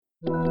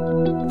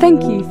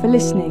Thank you for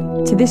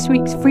listening to this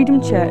week's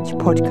Freedom Church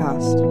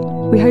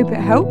podcast. We hope it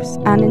helps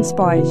and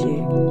inspires you.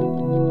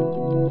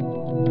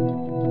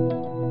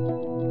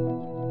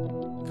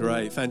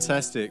 Great,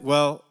 fantastic.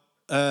 Well,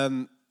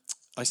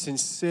 I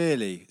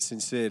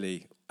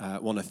sincerely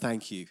want to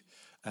thank you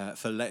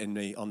for letting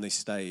me on this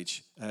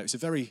stage. It's a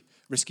very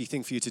risky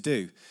thing for you to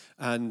do,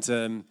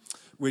 and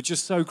we're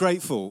just so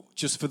grateful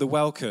just for the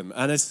welcome.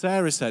 And as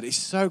Sarah said, it's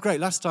so great.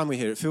 Last time we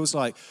were here, it feels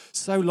like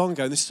so long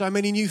ago, and there's so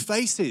many new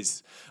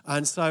faces.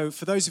 And so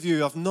for those of you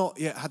who have not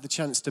yet had the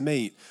chance to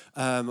meet,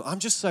 I'm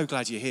just so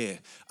glad you're here.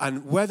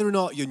 And whether or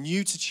not you're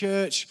new to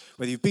church,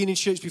 whether you've been in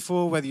church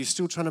before, whether you're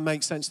still trying to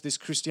make sense of this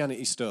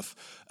Christianity stuff,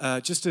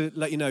 just to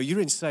let you know, you're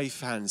in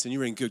safe hands and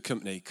you're in good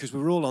company, because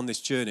we're all on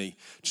this journey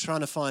trying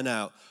to find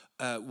out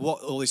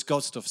what all this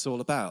God stuff is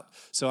all about.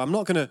 So I'm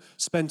not going to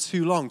spend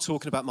too long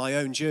talking about my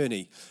own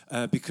journey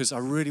because I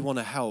really want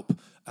to help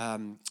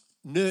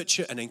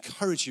nurture and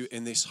encourage you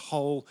in this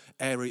whole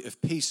area of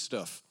peace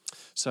stuff.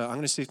 So I'm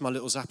going to see if my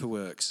little zapper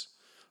works.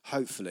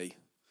 Hopefully,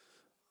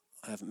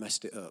 I haven't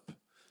messed it up.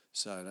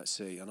 So let's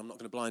see. And I'm not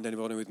going to blind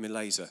anybody with my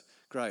laser.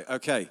 Great.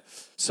 Okay.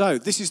 So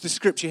this is the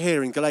scripture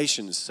here in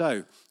Galatians.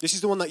 So this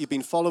is the one that you've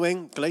been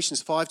following.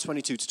 Galatians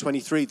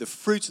 5:22-23. The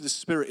fruit of the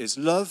Spirit is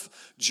love,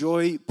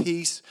 joy,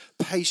 peace,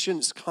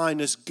 patience,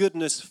 kindness,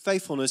 goodness,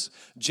 faithfulness,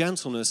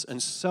 gentleness,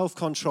 and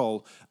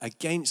self-control.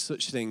 Against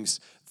such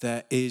things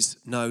there is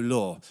no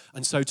law.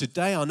 And so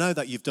today, I know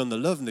that you've done the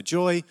love and the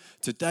joy.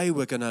 Today,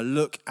 we're going to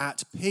look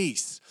at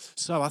peace.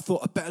 So I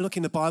thought I'd better look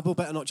in the Bible,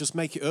 better not just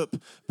make it up,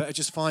 better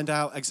just find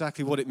out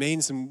exactly what it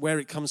means and where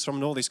it comes from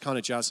and all this kind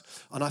of jazz.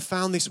 And I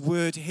found this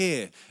word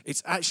here.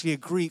 It's actually a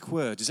Greek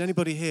word. Does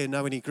anybody here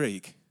know any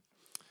Greek?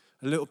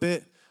 A little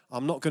bit?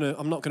 I'm not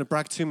gonna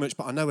brag too much,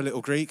 but I know a little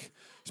Greek.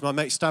 It's my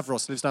mate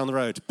Stavros, lives down the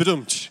road.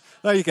 Badumch.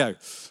 There you go.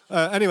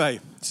 Anyway,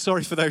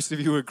 sorry for those of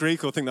you who are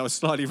Greek or think that was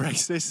slightly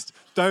racist.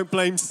 Don't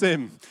blame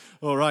Sim.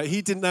 All right,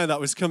 he didn't know that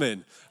was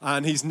coming,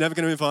 and he's never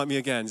going to invite me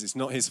again. It's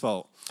not his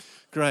fault.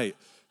 Great.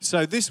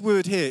 So this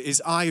word here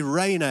is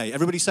eirene.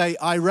 Everybody say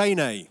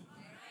eirene.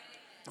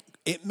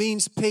 It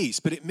means peace,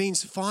 but it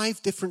means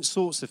 5 different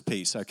sorts of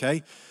peace,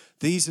 okay?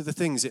 These are the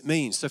things it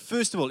means. So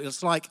first of all,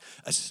 it's like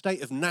a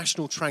state of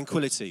national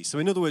tranquility. So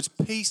in other words,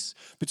 peace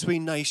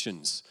between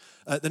nations.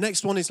 The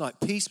next one is like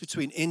peace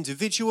between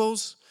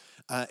individuals.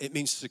 It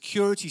means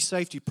security,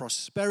 safety,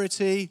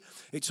 prosperity.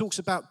 It talks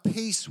about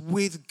peace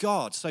with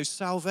God. So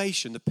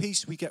salvation, the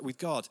peace we get with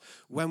God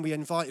when we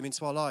invite him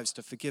into our lives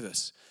to forgive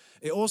us.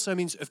 It also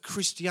means of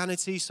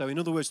Christianity. So in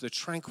other words, the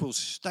tranquil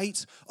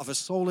state of a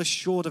soul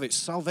assured of its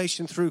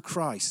salvation through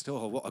Christ.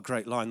 Oh, what a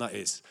great line that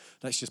is.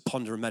 Let's just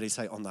ponder and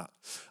meditate on that.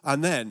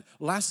 And then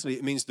lastly,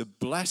 it means the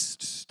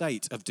blessed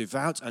state of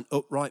devout and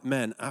upright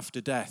men after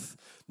death.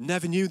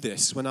 Never knew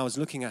this when I was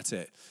looking at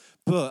it.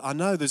 But I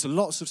know there's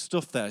lots of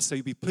stuff there. So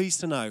you'll be pleased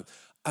to know,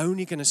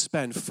 only going to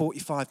spend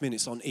 45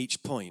 minutes on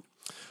each point.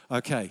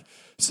 Okay,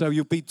 so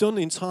you'll be done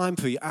in time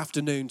for your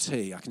afternoon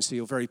tea. I can see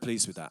you're very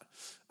pleased with that.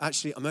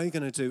 Actually, I'm only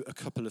going to do a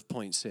couple of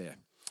points here.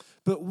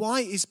 But why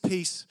is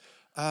peace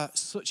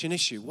such an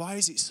issue? Why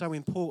is it so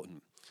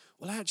important?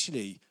 Well,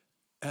 actually,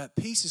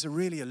 peace is a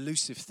really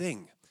elusive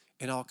thing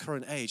in our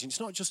current age. And it's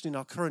not just in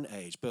our current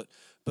age, but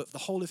the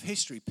whole of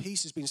history.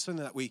 Peace has been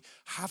something that we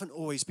haven't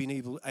always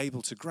been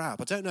able to grab.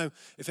 I don't know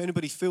if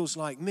anybody feels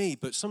like me,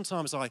 but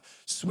sometimes I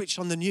switch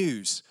on the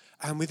news,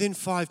 and within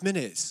 5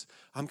 minutes,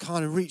 I'm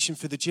kind of reaching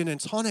for the gin and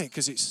tonic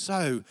because it's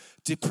so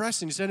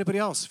depressing. Does anybody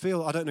else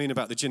feel? I don't mean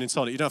about the gin and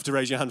tonic. You don't have to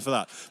raise your hand for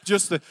that.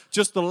 Just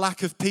the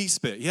lack of peace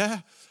bit.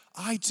 Yeah,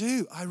 I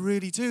do. I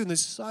really do. And there's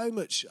so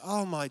much.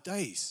 Oh my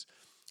days.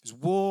 There's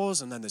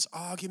wars and then there's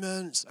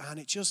arguments, and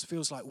it just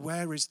feels like,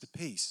 where is the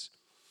peace?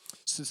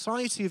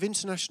 Society of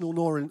International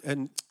Law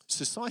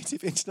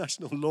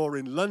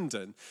in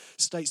London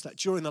states that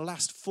during the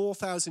last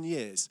 4,000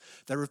 years,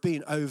 there have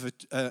been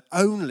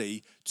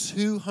only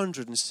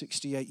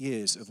 268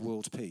 years of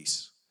world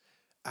peace.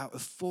 Out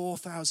of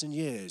 4,000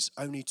 years,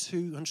 only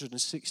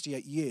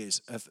 268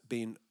 years have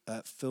been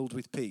filled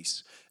with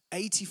peace.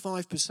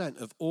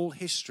 85% of all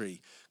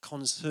history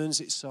concerns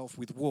itself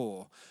with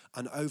war,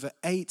 and over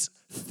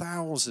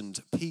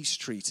 8,000 peace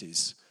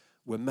treaties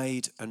were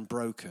made and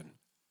broken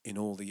in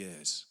all the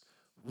years.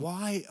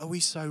 Why are we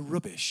so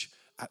rubbish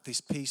at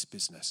this peace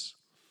business?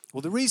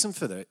 Well, the reason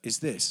for that is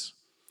this,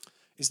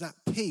 is that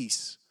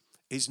peace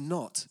is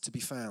not to be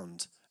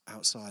found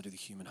outside of the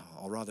human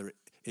heart, or rather,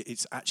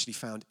 it's actually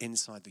found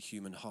inside the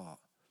human heart.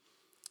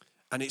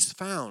 And it's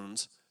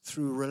found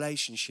through a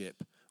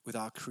relationship with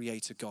our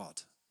Creator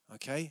God,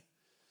 okay?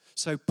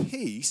 So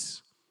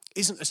peace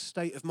isn't a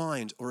state of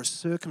mind or a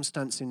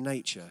circumstance in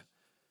nature.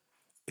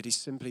 It is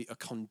simply a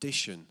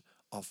condition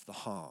of the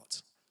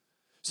heart.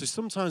 So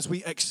sometimes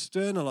we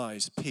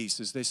externalize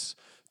peace as this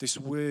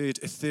weird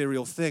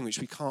ethereal thing which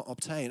we can't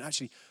obtain.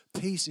 Actually,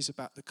 peace is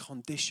about the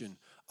condition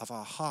of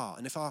our heart.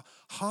 And if our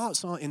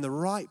hearts aren't in the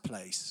right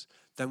place,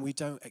 then we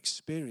don't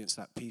experience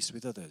that peace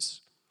with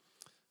others.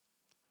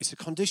 It's a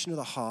condition of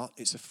the heart,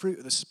 it's a fruit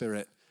of the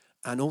Spirit,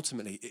 and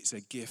ultimately it's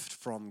a gift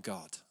from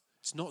God.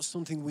 It's not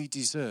something we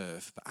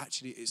deserve, but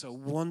actually it's a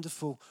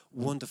wonderful,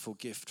 wonderful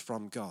gift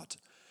from God.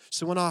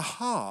 So when our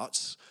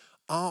hearts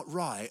aren't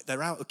right,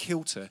 they're out of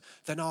kilter,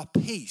 then our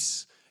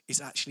peace is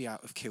actually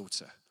out of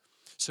kilter.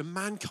 So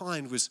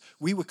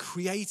we were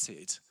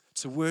created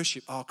to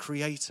worship our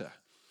Creator.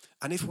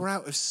 And if we're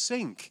out of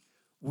sync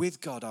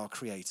with God, our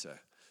Creator,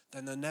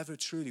 then there never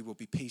truly will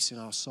be peace in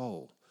our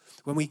soul.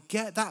 When we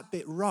get that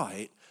bit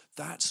right,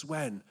 that's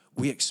when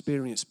we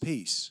experience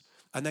peace.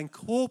 And then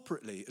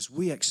corporately, as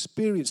we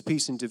experience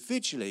peace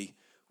individually,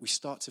 we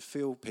start to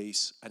feel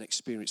peace and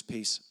experience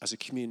peace as a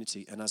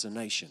community and as a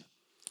nation.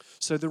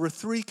 So there are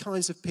 3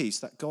 kinds of peace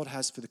that God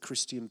has for the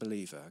Christian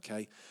believer,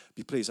 okay?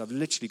 Be pleased, I've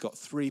literally got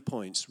 3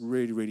 points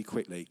really, really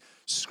quickly.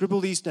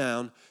 Scribble these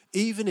down,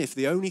 even if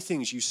the only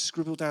things you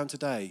scribble down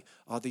today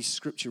are these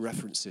scripture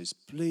references.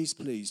 Please,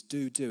 please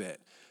do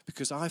it,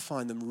 because I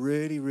find them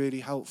really, really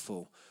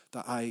helpful.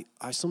 That I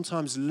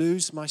sometimes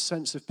lose my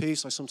sense of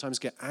peace. I sometimes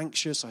get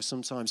anxious. I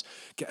sometimes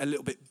get a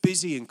little bit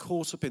busy and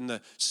caught up in the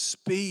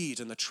speed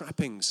and the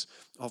trappings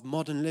of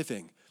modern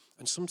living.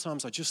 And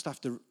sometimes I just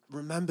have to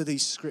remember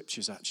these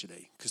scriptures,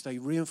 actually, because they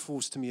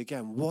reinforce to me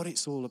again what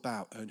it's all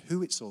about and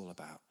who it's all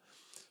about.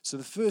 So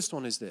the first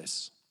one is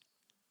this.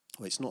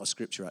 Well, it's not a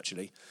scripture,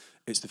 actually.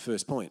 It's the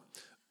first point.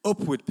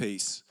 Upward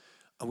peace.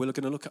 And we're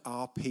going to look at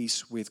our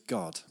peace with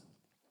God.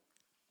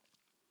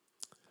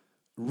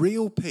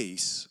 Real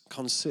peace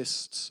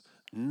consists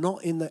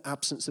not in the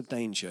absence of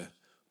danger,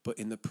 but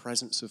in the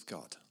presence of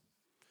God.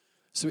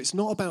 So it's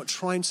not about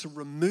trying to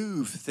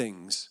remove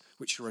things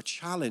which are a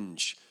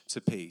challenge to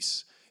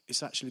peace.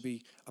 It's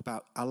actually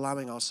about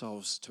allowing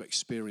ourselves to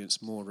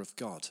experience more of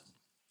God.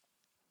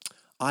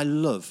 I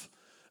love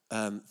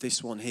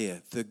this one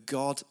here, the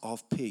God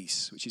of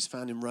peace, which is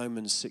found in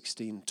Romans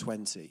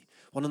 16:20.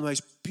 One of the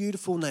most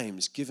beautiful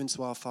names given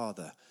to our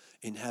Father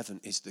in heaven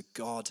is the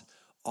God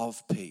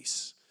of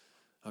peace.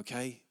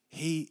 Okay?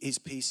 He is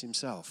peace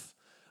himself.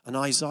 And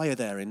Isaiah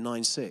there in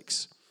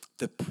 9:6,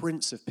 the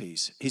Prince of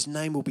Peace. His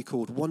name will be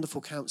called Wonderful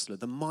Counselor,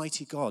 the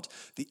Mighty God,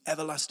 the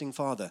Everlasting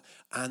Father,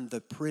 and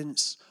the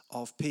Prince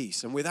of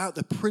Peace. And without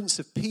the Prince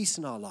of Peace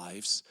in our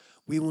lives,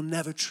 we will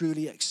never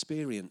truly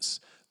experience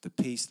the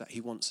peace that he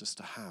wants us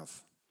to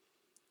have.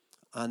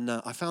 And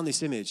I found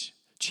this image,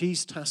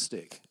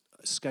 Cheese-tastic,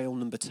 scale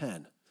number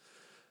 10.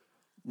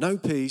 No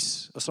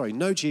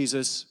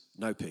Jesus,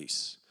 no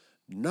peace.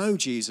 No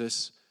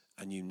Jesus,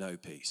 and you know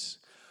peace.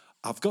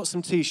 I've got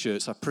some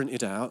T-shirts I've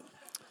printed out.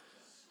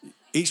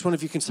 Each one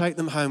of you can take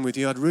them home with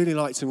you. I'd really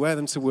like to wear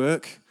them to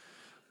work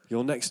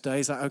your next day.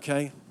 Is that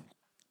okay?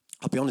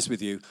 I'll be honest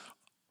with you.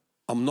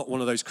 I'm not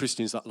one of those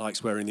Christians that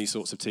likes wearing these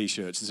sorts of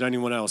T-shirts. Is there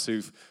anyone else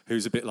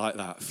who's a bit like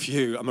that?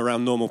 Phew, I'm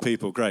around normal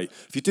people. Great.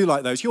 If you do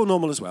like those, you're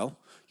normal as well.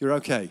 You're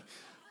okay.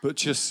 But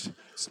just,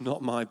 it's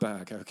not my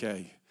bag,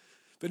 okay?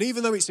 But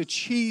even though it's a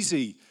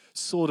cheesy,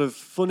 sort of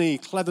funny,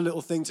 clever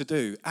little thing to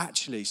do,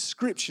 actually,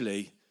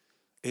 scripturally,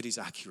 it is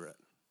accurate.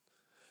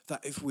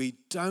 That if we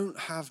don't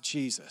have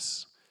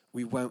Jesus,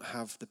 we won't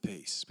have the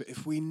peace. But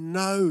if we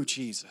know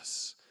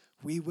Jesus,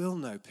 we will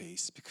know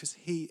peace because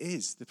he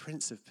is the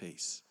Prince of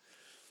Peace.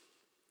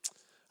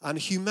 And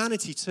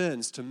humanity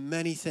turns to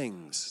many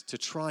things to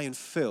try and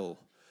fill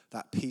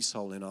that peace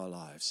hole in our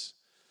lives.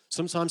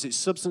 Sometimes it's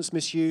substance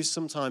misuse.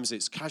 Sometimes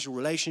it's casual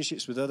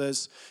relationships with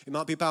others. It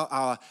might be about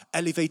our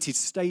elevated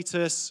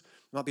status.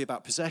 It might be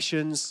about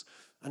possessions.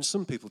 And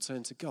some people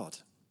turn to God.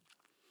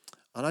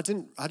 And I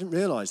didn't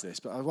realize this,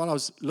 but while I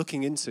was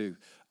looking into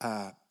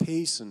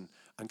peace and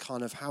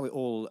kind of how it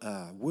all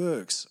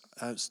works,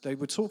 they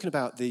were talking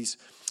about these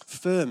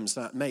firms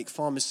that make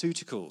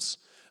pharmaceuticals,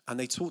 and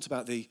they talked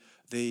about the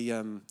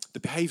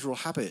behavioral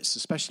habits,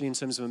 especially in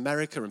terms of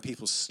America and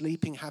people's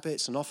sleeping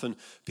habits, and often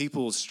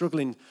people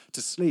struggling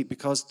to sleep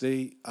because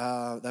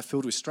they're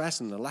filled with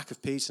stress and the lack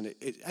of peace. And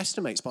it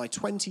estimates by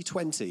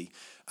 2020,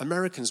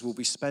 Americans will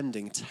be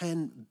spending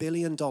 $10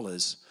 billion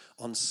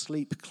on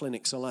sleep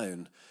clinics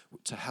alone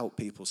to help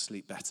people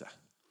sleep better.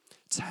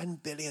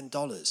 $10 billion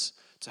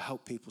to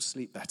help people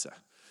sleep better.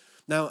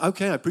 Now,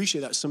 okay, I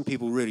appreciate that some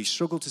people really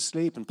struggle to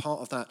sleep, and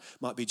part of that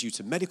might be due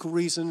to medical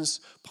reasons.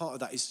 Part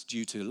of that is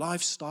due to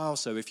lifestyle.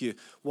 So if you're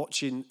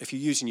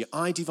using your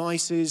eye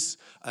devices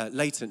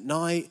late at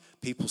night,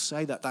 people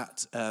say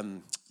that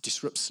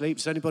disrupts sleep.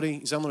 Is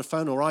anyone on a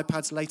phone or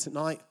iPads late at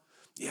night?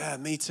 Yeah,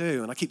 me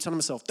too. And I keep telling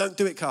myself, don't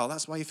do it, Carl.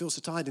 That's why you feel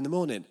so tired in the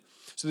morning.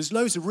 So there's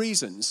loads of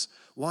reasons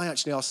why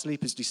actually our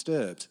sleep is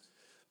disturbed.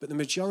 But the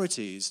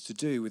majority is to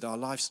do with our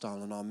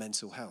lifestyle and our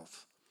mental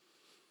health.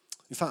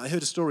 In fact, I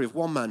heard a story of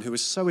one man who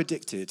was so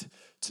addicted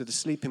to the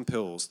sleeping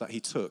pills that he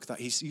took that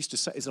he used to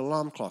set his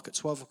alarm clock at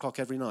 12 o'clock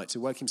every night to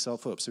wake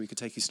himself up so he could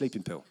take his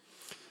sleeping pill.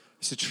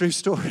 It's a true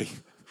story.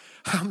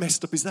 How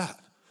messed up is that?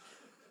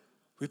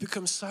 We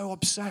become so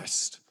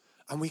obsessed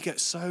and we get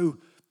so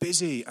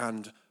busy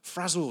and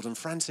frazzled and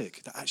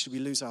frantic that actually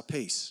we lose our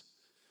peace.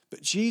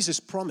 But Jesus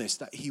promised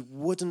that he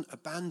wouldn't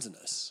abandon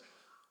us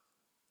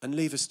and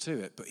leave us to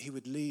it, but he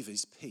would leave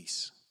his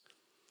peace.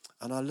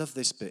 And I love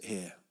this bit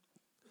here.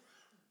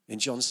 In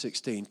John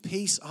 16,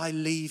 peace I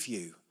leave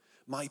you,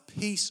 My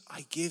peace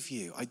I give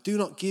you. I do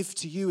not give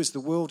to you as the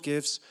world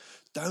gives.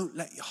 Don't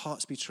let your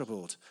hearts be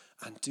troubled,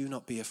 and do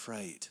not be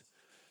afraid.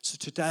 So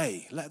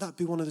today, let that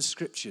be one of the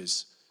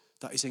scriptures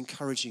that is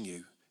encouraging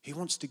you. He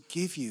wants to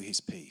give you his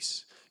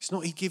peace. It's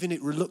not he giving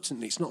it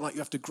reluctantly. It's not like you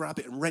have to grab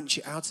it and wrench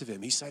it out of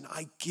him. He's saying,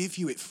 I give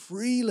you it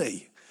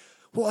freely.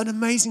 What an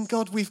amazing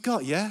God we've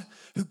got, yeah?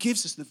 Who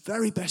gives us the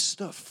very best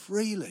stuff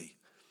freely.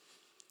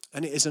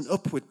 And it is an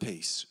upward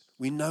peace.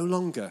 We no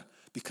longer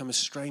become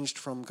estranged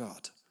from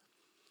God.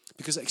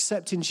 Because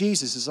accepting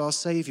Jesus as our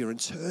Savior and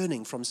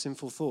turning from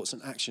sinful thoughts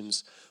and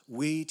actions,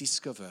 we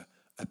discover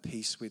a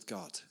peace with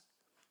God.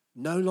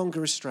 No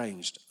longer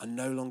estranged and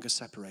no longer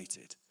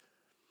separated.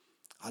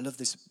 I love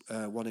this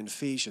one in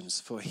Ephesians.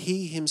 For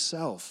he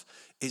himself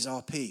is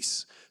our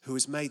peace, who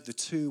has made the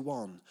two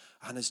one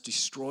and has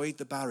destroyed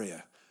the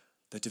barrier,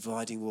 the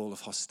dividing wall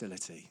of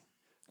hostility.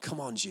 Come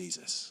on,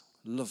 Jesus.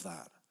 Love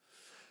that.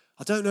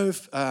 I don't know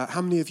if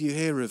how many of you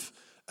here have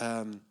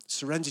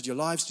surrendered your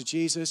lives to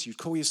Jesus. You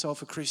call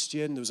yourself a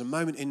Christian. There was a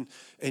moment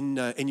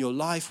in your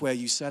life where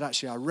you said,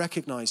 actually, I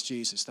recognize,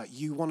 Jesus, that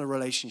you want a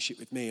relationship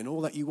with me, and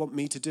all that you want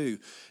me to do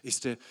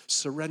is to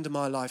surrender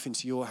my life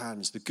into your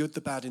hands, the good,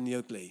 the bad, and the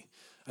ugly,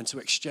 and to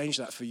exchange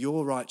that for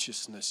your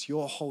righteousness,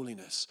 your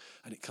holiness,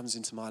 and it comes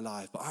into my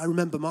life. But I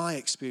remember my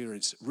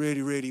experience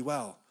really, really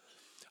well.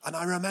 And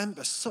I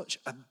remember such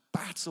a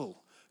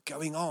battle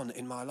going on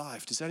in my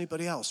life. Does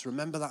anybody else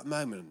remember that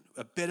moment?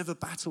 A bit of a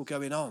battle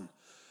going on.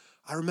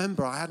 I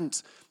remember I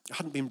hadn't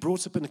been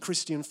brought up in a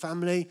Christian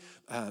family.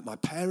 My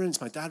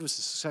dad was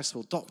a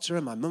successful doctor,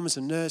 and my mum was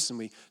a nurse, and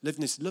we lived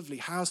in this lovely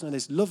house, and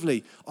this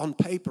lovely, on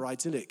paper,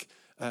 idyllic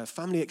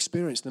family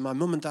experience. Then my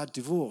mum and dad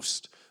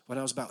divorced when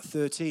I was about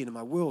 13, and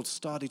my world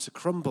started to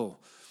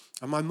crumble.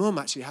 And my mum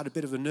actually had a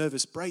bit of a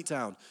nervous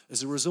breakdown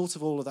as a result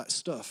of all of that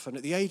stuff. And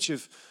at the age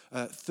of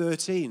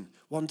 13,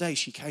 one day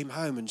she came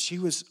home and she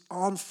was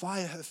on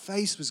fire. Her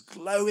face was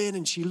glowing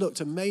and she looked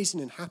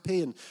amazing and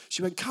happy. And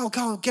she went, Carl,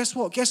 guess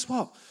what?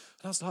 And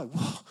I was like,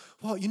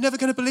 what? You're never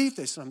going to believe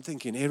this. And I'm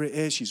thinking, here it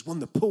is. She's won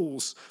the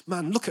pools.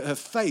 Man, look at her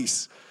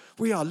face.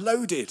 We are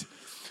loaded.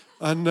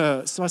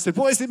 And so I said,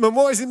 what is it,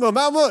 Mum?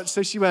 How much?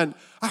 So she went,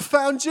 I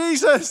found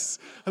Jesus.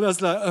 And I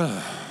was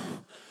like,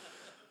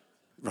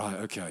 right,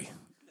 okay.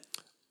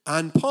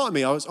 And part of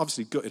me, I was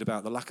obviously gutted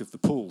about the lack of the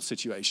pool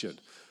situation.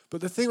 But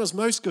the thing I was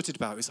most gutted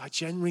about is I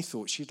genuinely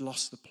thought she'd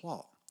lost the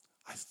plot.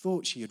 I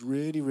thought she had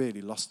really,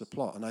 really lost the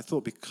plot. And I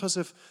thought because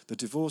of the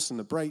divorce and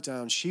the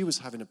breakdown, she was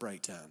having a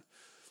breakdown.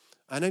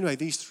 And anyway,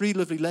 these three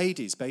lovely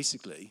ladies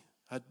basically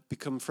had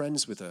become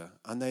friends with her,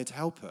 and they'd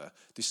help her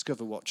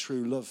discover what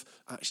true love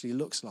actually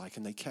looks like,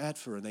 and they cared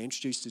for her, and they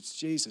introduced her to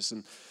Jesus,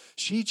 and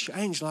she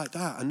changed like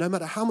that. And no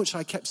matter how much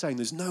I kept saying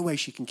there's no way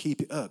she can keep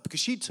it up, because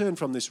she'd turned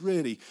from this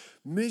really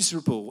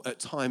miserable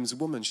at times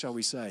woman, shall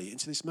we say,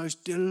 into this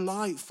most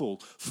delightful,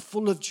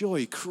 full of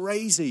joy,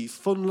 crazy,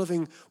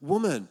 fun-loving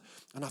woman.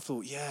 And I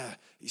thought, yeah,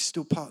 it's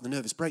still part of the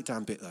nervous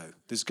breakdown bit though.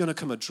 There's going to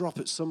come a drop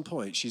at some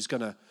point. She's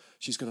going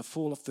to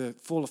fall off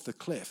the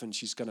cliff, and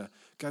she's going to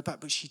go back,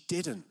 but she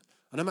didn't.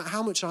 And no matter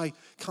how much I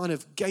kind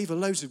of gave her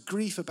loads of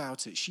grief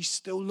about it, she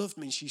still loved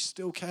me, she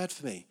still cared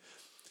for me,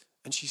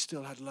 and she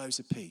still had loads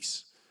of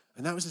peace.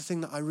 And that was the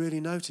thing that I really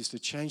noticed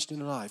had changed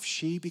in her life.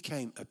 She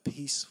became a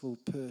peaceful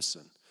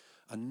person,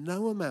 and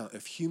no amount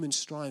of human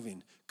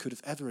striving could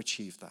have ever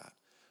achieved that.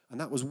 And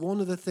that was one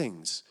of the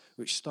things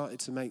which started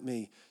to make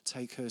me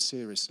take her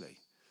seriously.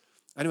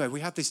 Anyway,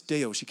 we had this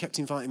deal. She kept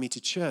inviting me to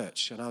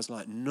church, and I was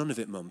like, none of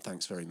it, Mum,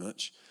 thanks very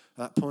much.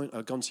 At that point,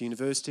 I'd gone to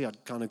university.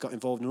 I'd kind of got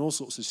involved in all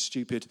sorts of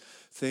stupid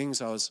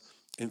things. I was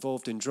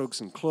involved in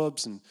drugs and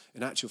clubs, and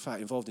in actual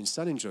fact, involved in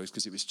selling drugs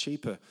because it was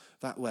cheaper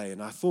that way.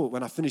 And I thought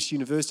when I finished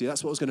university,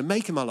 that's what I was going to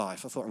make in my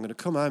life. I thought I'm going to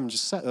come home and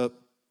just set up,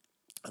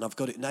 and I've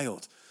got it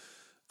nailed.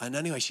 And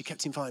anyway, she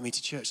kept inviting me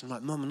to church. I'm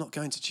like, Mum, I'm not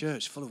going to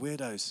church, full of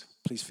weirdos.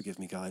 Please forgive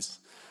me, guys.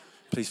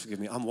 Please forgive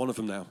me. I'm one of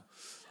them now.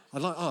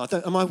 I'm like,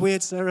 am I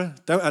weird, Sarah?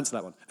 Don't answer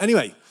that one.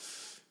 Anyway.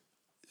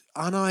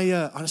 And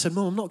I said,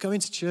 Mum, I'm not going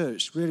to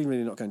church, really,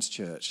 really not going to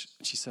church.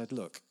 And she said,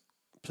 look,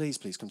 please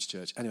come to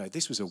church. Anyway,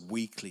 this was a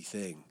weekly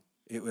thing.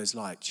 It was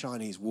like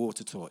Chinese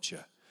water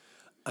torture.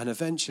 And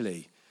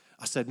eventually,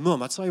 I said,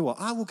 Mum, I'll tell you what,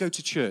 I will go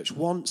to church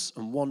once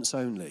and once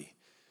only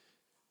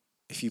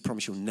if you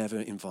promise you'll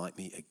never invite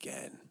me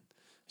again.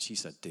 She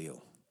said,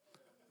 deal.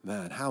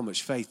 Man, how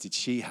much faith did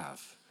she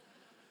have?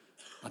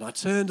 And I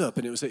turned up,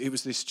 and it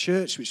was this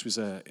church which was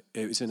it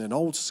was in an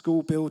old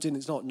school building.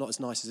 It's not as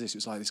nice as this. It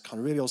was like this kind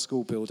of really old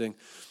school building,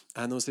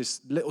 and there was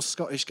this little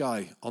Scottish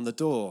guy on the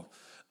door,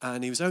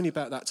 and he was only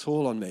about that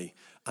tall on me,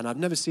 and I'd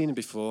never seen him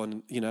before.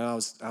 And you know, I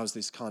was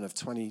this kind of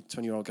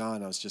 20-year-old guy,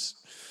 and I was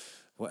just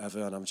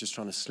whatever, and I'm just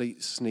trying to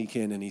sneak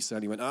in, and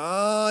he went,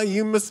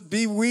 you must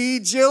be wee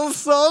Jill,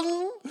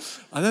 son.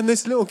 And then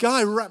this little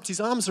guy wrapped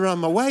his arms around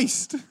my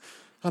waist,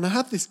 and I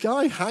had this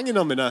guy hanging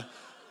on me. And I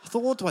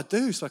thought, what do I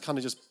do? So I kind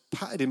of just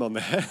patted him on the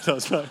head. I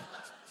was like,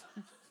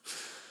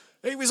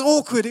 it was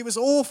awkward. It was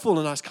awful.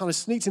 And I was kind of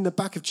sneaked in the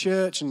back of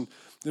church, and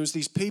there was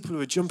these people who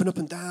were jumping up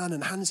and down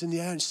and hands in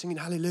the air and singing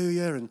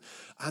hallelujah.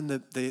 And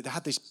they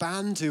had this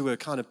band who were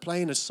kind of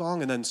playing a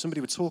song, and then somebody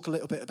would talk a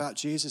little bit about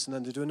Jesus, and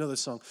then they'd do another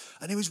song.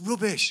 And it was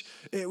rubbish.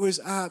 It was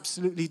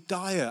absolutely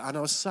dire. And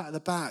I was sat at the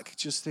back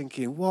just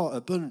thinking, what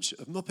a bunch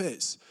of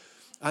muppets.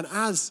 And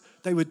as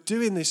they were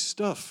doing this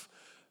stuff,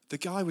 the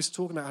guy was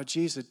talking about how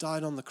Jesus had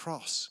died on the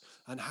cross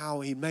and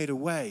how he made a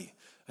way.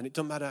 And it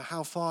doesn't matter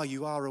how far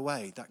you are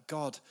away, that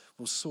God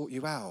will sort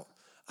you out.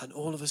 And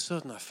all of a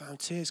sudden, I found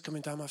tears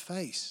coming down my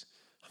face.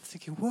 I'm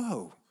thinking,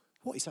 whoa,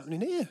 what is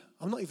happening here?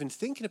 I'm not even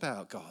thinking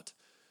about God.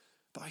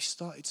 But I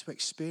started to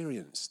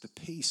experience the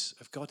peace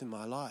of God in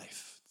my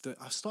life.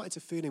 I started to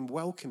feel him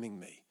welcoming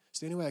me. It's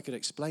the only way I could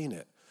explain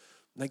it.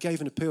 And they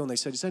gave an appeal, and they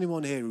said, is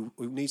anyone here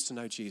who needs to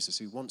know Jesus,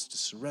 who wants to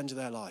surrender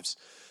their lives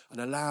and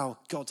allow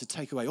God to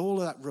take away all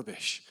of that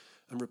rubbish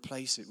and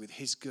replace it with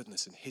his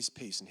goodness and his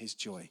peace and his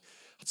joy?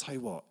 I'll tell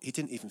you what, he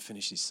didn't even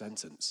finish his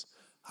sentence.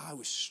 I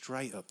was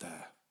straight up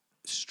there.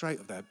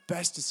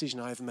 Best decision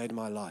I ever made in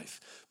my life.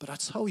 But I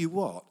tell you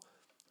what,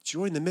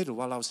 during the middle,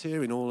 while I was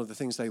hearing all of the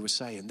things they were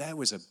saying, there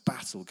was a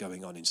battle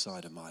going on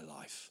inside of my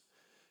life.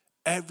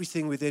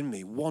 Everything within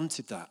me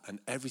wanted that, and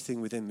everything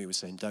within me was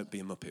saying, don't be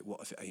a muppet,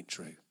 what if it ain't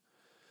true?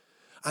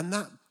 And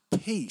that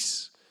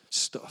peace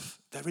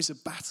stuff, there is a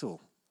battle.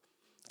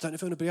 I don't know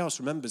if anybody else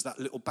remembers that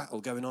little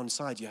battle going on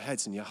inside your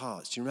heads and your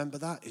hearts. Do you remember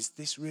that? Is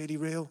this really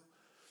real?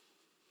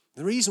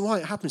 The reason why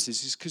it happens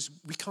is because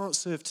we can't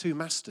serve two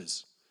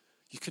masters.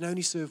 You can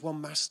only serve one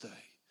master.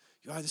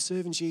 You're either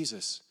serving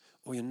Jesus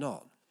or you're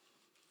not.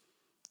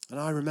 And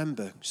I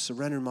remember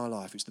surrendering my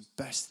life. It was the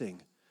best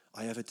thing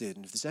I ever did.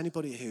 And if there's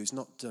anybody here who's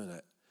not done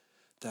it,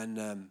 then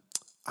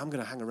I'm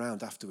going to hang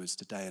around afterwards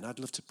today, and I'd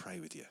love to pray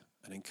with you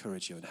and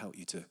encourage you and help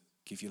you to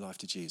give your life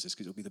to Jesus,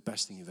 because it'll be the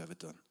best thing you've ever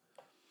done.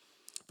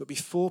 But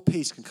before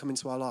peace can come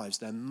into our lives,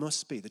 there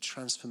must be the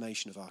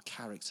transformation of our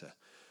character,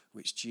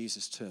 which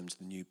Jesus terms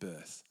the new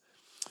birth.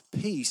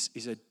 Peace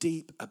is a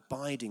deep,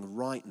 abiding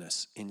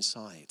rightness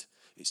inside.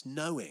 It's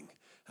knowing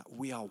that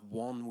we are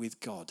one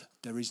with God.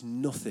 There is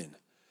nothing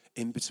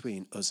in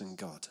between us and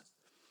God.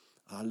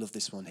 I love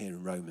this one here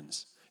in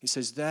Romans. It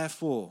says,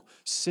 therefore,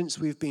 since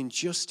we've been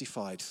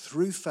justified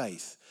through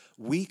faith,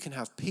 we can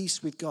have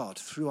peace with God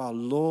through our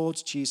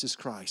Lord Jesus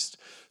Christ,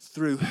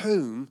 through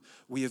whom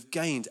we have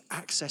gained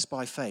access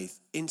by faith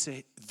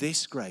into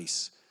this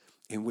grace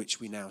in which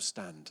we now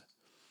stand.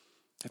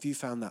 Have you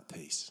found that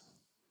peace?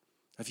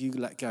 Have you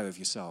let go of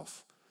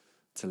yourself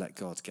to let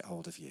God get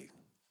hold of you?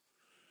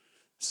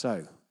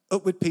 So,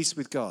 upward peace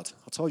with God.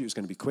 I told you it was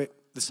going to be quick.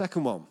 The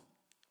second one.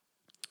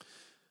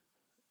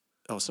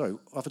 Oh, sorry,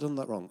 have I done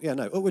that wrong? Yeah,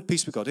 no, upward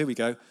peace with God. Here we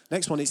go.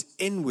 Next one is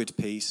inward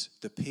peace,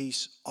 the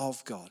peace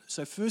of God.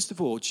 So first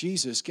of all,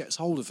 Jesus gets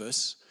hold of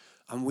us,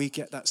 and we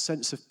get that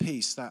sense of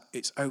peace that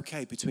it's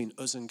okay between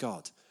us and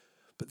God.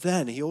 But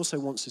then he also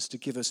wants us to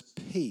give us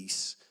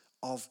peace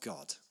of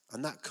God.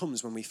 And that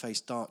comes when we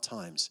face dark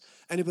times.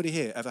 Anybody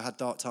here ever had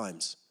dark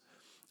times?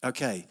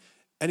 Okay.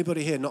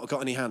 Anybody here not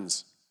got any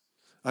hands?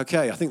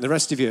 Okay, I think the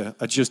rest of you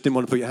just didn't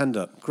want to put your hand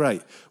up.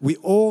 Great. We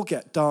all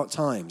get dark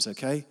times,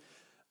 okay?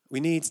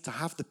 We need to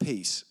have the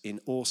peace in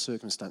all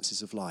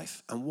circumstances of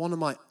life. And one of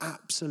my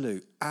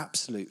absolute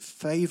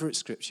favorite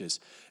scriptures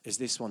is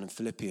this one in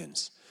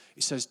Philippians.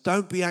 It says,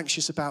 don't be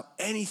anxious about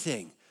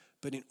anything,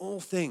 but in all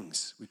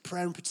things, with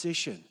prayer and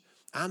petition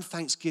and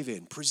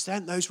thanksgiving,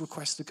 present those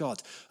requests to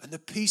God. And the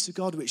peace of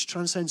God, which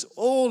transcends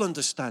all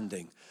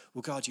understanding,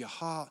 will guard your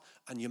heart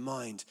and your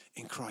mind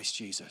in Christ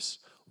Jesus.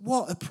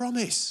 What a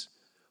promise.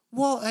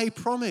 What a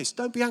promise.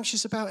 Don't be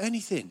anxious about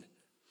anything.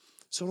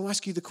 So I'll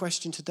ask you the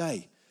question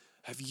today.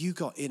 Have you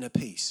got inner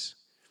peace?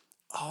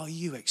 Are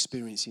you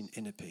experiencing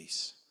inner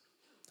peace?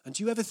 And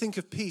do you ever think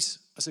of peace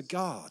as a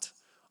guard?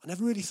 I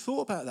never really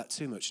thought about that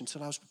too much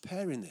until I was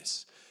preparing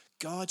this.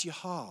 Guard your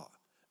heart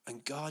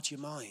and guard your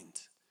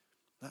mind.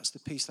 That's the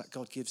peace that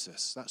God gives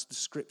us. That's the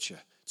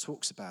scripture. It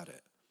talks about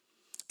it.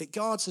 It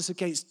guards us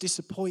against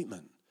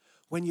disappointment.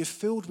 When you're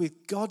filled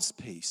with God's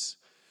peace,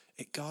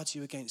 it guards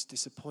you against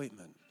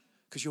disappointment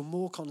because you're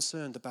more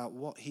concerned about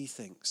what he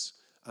thinks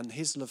and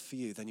his love for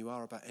you than you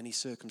are about any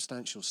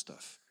circumstantial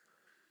stuff.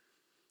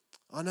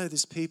 I know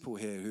there's people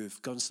here who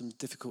have gone some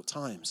difficult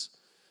times.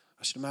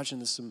 I should imagine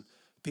there's some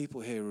people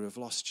here who have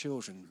lost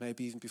children,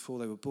 maybe even before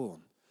they were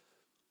born.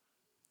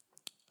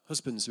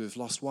 Husbands who have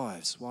lost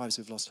wives, wives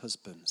who have lost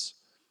husbands.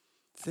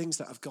 Things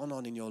that have gone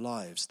on in your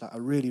lives that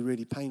are really,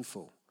 really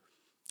painful.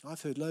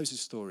 I've heard loads of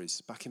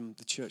stories back in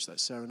the church that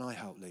Sarah and I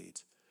helped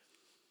lead.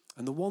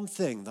 And the one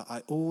thing that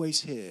I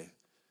always hear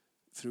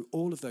through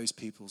all of those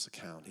people's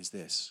account is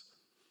this.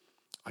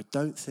 I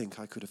don't think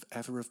I could have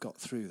ever have got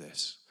through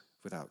this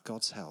without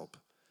God's help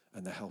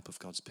and the help of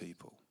God's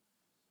people.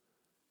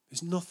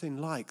 There's nothing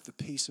like the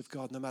peace of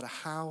God, no matter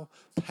how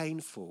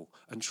painful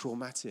and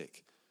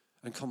traumatic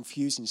and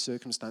confusing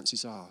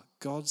circumstances are.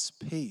 God's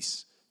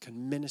peace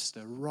can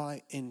minister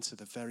right into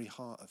the very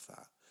heart of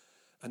that.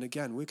 And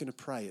again, we're going to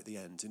pray at the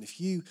end. And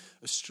if you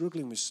are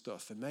struggling with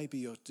stuff and maybe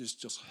you're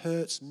just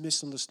hurts,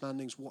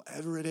 misunderstandings,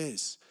 whatever it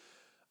is,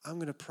 I'm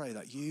going to pray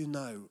that you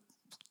know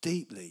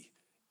deeply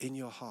in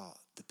your heart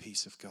the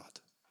peace of God.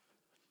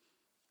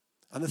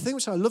 And the thing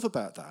which I love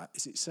about that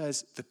is it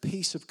says the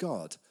peace of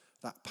God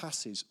that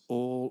passes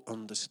all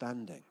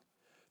understanding.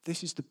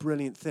 This is the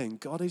brilliant thing.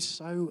 God is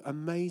so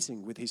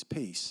amazing with his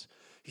peace.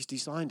 He's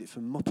designed it for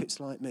muppets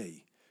like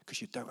me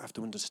because you don't have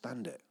to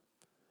understand it.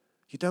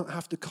 You don't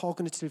have to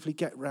cognitively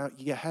get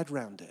your head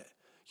around it.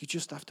 You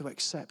just have to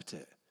accept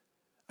it.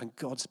 And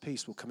God's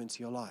peace will come into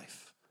your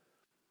life.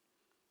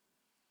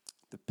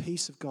 The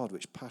peace of God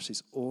which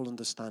passes all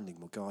understanding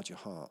will guard your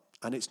heart.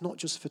 And it's not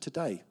just for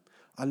today.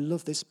 I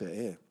love this bit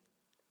here.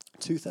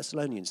 2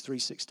 Thessalonians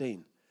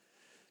 3:16.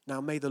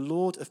 Now may the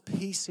Lord of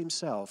peace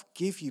himself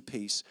give you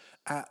peace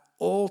at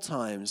all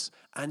times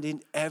and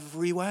in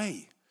every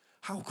way.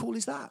 How cool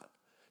is that?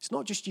 It's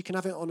not just you can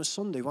have it on a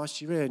Sunday whilst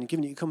you're here and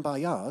giving you come by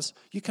yours.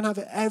 You can have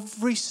it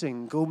every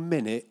single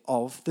minute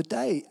of the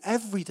day,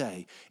 every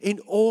day, in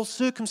all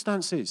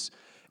circumstances.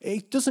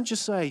 It doesn't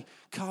just say,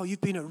 Carl,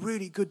 you've been a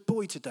really good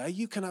boy today.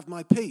 You can have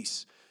my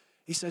peace.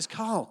 He says,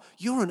 Carl,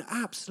 you're an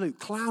absolute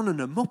clown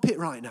and a muppet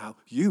right now.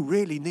 You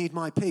really need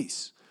my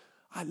peace.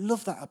 I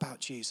love that about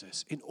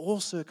Jesus in all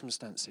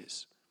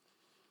circumstances.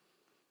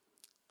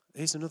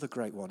 Here's another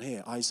great one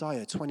here.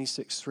 Isaiah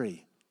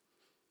 26:3.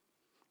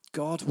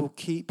 God will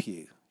keep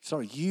you.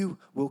 You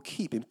will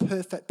keep in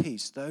perfect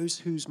peace those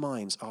whose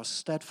minds are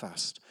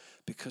steadfast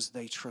because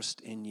they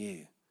trust in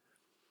you.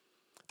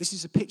 This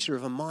is a picture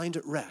of a mind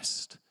at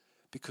rest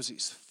because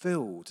it's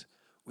filled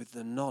with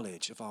the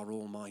knowledge of our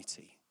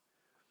Almighty.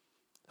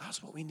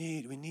 That's what we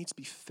need. We need to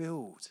be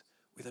filled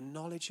with a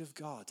knowledge of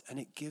God, and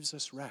it gives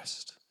us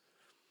rest.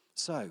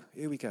 So,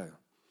 here we go.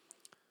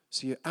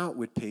 So your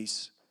outward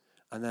peace,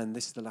 and then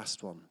this is the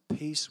last one.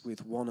 Peace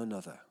with one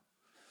another.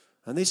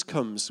 And this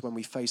comes when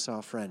we face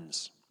our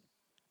friends.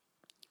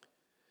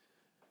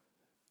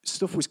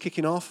 Stuff was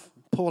kicking off.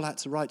 Paul had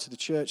to write to the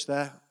church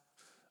there,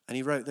 and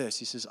he wrote this.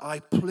 He says, I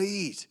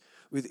plead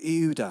with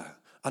Euodia,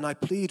 and I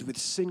plead with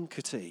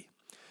Syntyche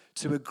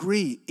to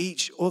agree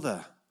each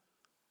other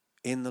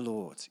in the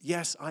Lord.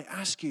 Yes, I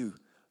ask you,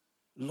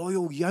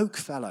 loyal yoke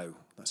fellow.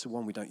 That's the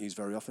one we don't use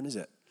very often, is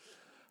it?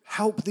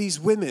 Help these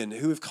women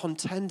who have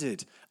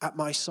contended at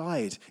my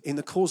side in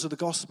the cause of the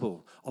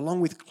gospel,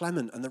 along with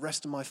Clement and the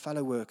rest of my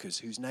fellow workers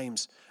whose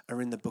names are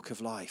in the book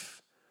of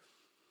life.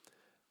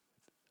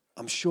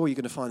 I'm sure you're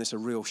going to find this a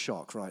real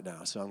shock right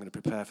now, so I'm going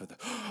to prepare for the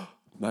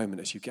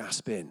moment as you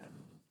gasp in.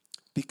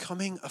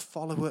 Becoming a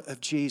follower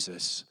of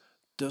Jesus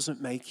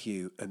doesn't make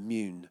you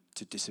immune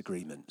to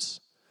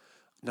disagreements.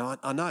 Now,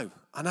 I know.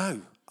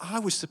 I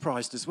was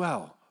surprised as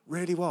well,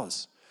 really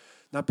was.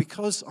 Now,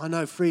 because I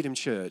know Freedom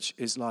Church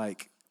is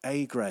like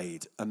A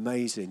grade,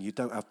 amazing, you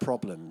don't have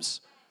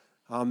problems.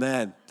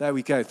 Amen. There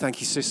we go.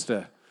 Thank you,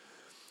 sister.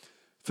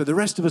 For the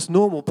rest of us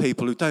normal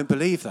people who don't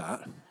believe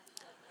that,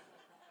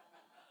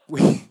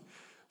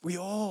 we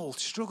all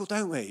struggle,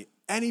 don't we?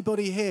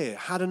 Anybody here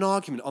had an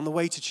argument on the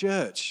way to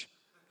church?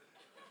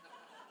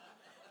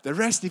 The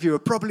rest of you are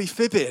probably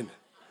fibbing.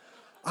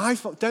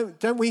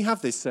 Don't we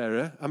have this,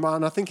 Sarah? And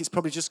I think it's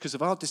probably just because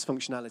of our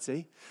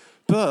dysfunctionality.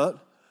 But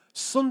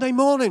Sunday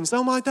mornings,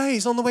 oh my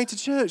days, on the way to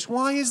church.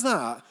 Why is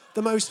that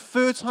the most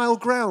fertile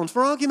ground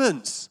for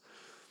arguments?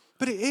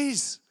 But it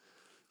is.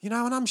 And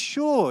I'm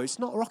sure, it's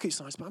not rocket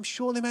science, but I'm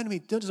sure the enemy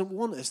doesn't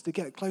want us to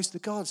get close to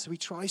God, so he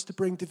tries to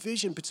bring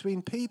division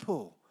between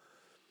people.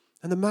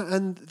 And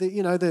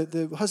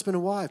the husband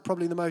and wife,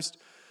 probably the most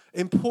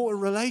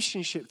important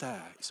relationship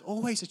there. It's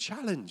always a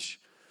challenge.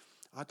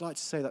 I'd like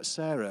to say that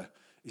Sarah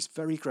is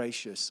very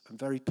gracious and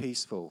very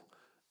peaceful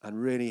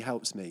and really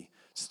helps me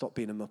stop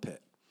being a muppet.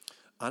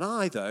 And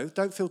I, though,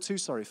 don't feel too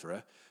sorry for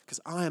her because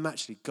I am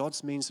actually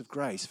God's means of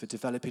grace for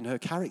developing her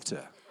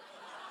character.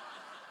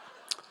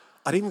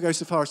 I'd even go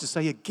so far as to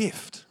say a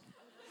gift.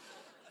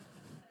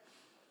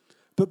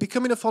 But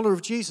becoming a follower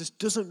of Jesus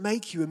doesn't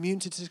make you immune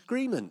to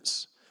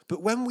disagreements.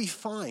 But when we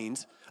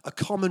find a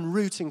common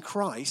root in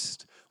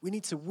Christ, we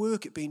need to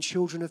work at being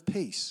children of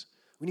peace.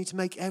 We need to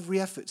make every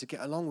effort to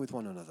get along with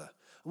one another.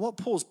 And what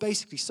Paul's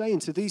basically saying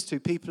to these two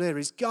people here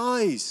is,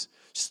 guys,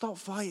 stop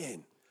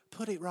fighting.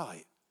 Put it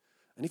right.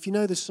 And if you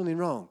know there's something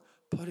wrong,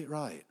 put it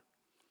right.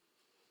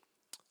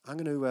 I'm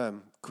going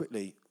to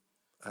quickly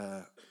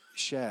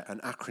share an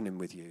acronym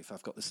with you if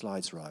I've got the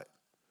slides right.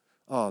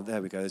 Oh,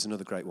 there we go. There's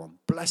another great one.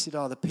 Blessed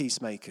are the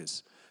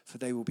peacemakers, for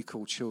they will be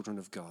called children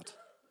of God.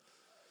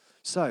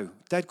 So,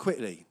 dead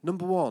quickly.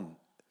 Number one,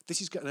 this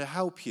is going to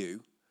help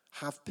you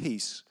have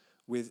peace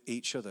with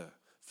each other.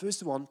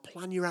 First of all,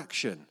 plan your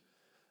action.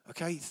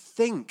 Okay?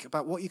 Think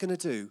about what you're going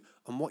to do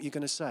and what you're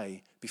going to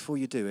say before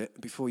you do it,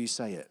 before you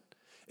say it.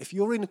 If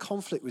you're in a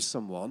conflict with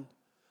someone,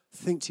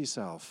 think to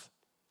yourself,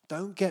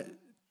 don't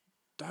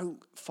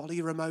follow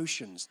your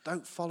emotions.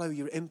 Don't follow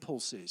your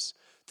impulses.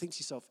 Think to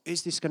yourself,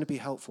 is this going to be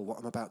helpful, what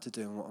I'm about to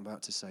do and what I'm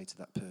about to say to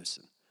that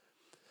person?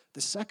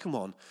 The second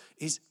one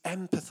is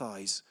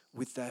empathize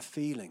with their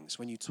feelings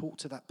when you talk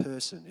to that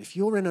person. If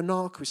you're in an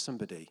arc with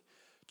somebody,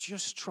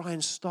 just try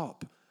and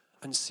stop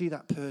and see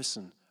that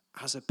person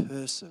as a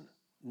person,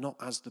 not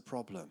as the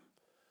problem.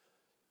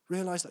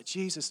 Realize that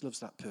Jesus loves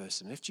that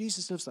person. If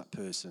Jesus loves that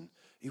person,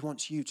 he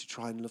wants you to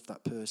try and love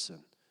that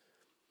person.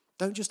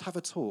 Don't just have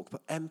a talk,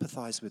 but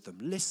empathize with them.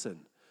 Listen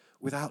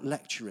without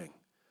lecturing.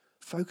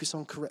 Focus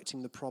on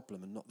correcting the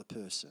problem and not the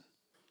person.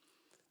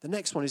 The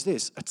next one is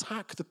this: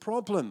 attack the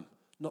problem,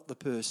 not the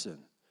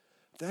person.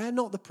 They're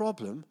not the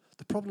problem.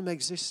 The problem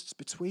exists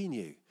between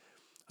you.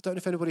 I don't know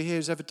if anybody here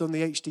has ever done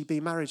the HDB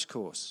marriage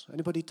course.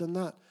 Anybody done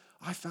that?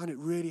 I found it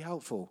really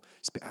helpful.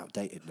 It's a bit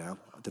outdated now.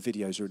 The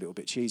videos are a little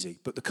bit cheesy,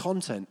 but the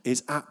content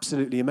is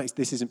absolutely amazing.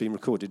 This isn't being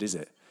recorded, is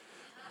it?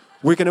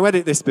 We're going to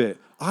edit this bit.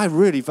 I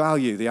really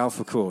value the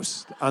Alpha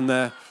course and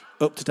their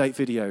up-to-date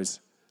videos.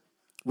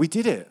 We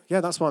did it. Yeah,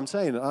 that's what I'm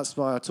saying. That's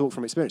why I talk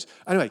from experience.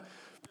 Anyway,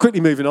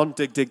 quickly moving on.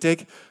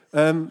 Dig.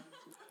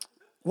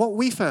 What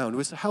we found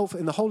was helpful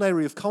in the whole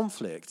area of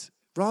conflict.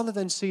 Rather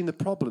than seeing the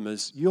problem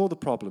as you're the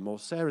problem or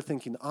Sarah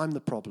thinking that I'm the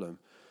problem,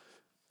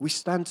 we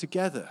stand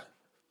together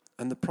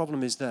and the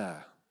problem is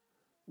there.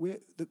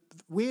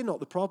 We're not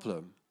the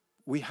problem.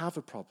 We have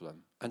a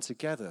problem. And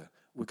together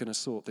we're going to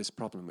sort this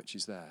problem which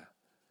is there.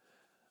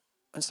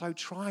 And so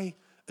try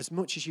as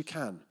much as you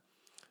can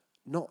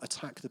not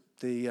attack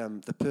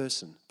the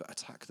person, but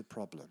attack the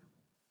problem.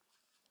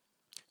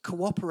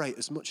 Cooperate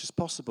as much as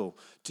possible.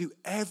 Do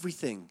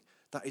everything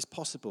that is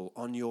possible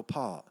on your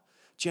part.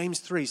 James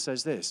 3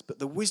 says this: but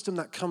the wisdom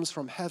that comes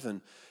from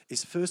heaven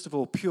is first of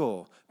all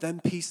pure,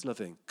 then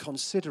peace-loving,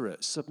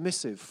 considerate,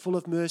 submissive, full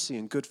of mercy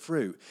and good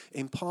fruit,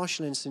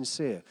 impartial and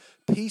sincere,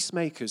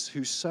 peacemakers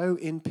who sow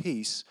in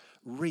peace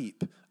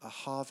reap a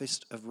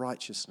harvest of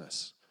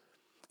righteousness.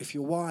 If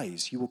you're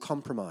wise, you will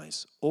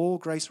compromise. All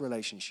grace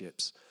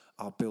relationships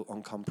are built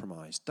on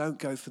compromise. Don't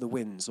go for the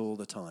wins all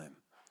the time.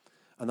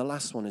 And the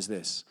last one is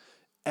this: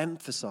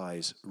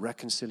 emphasize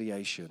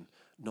reconciliation,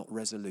 not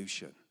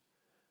resolution.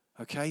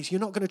 Okay, so you're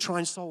not going to try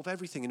and solve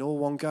everything in all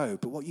one go,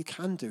 but what you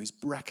can do is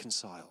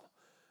reconcile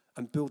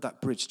and build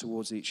that bridge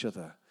towards each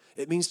other.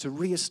 It means to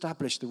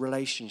re-establish the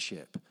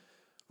relationship.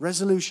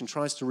 Resolution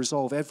tries to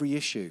resolve every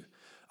issue,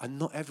 and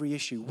not every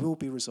issue will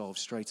be resolved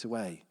straight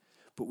away,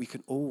 but we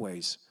can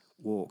always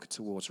walk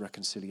towards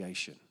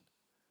reconciliation.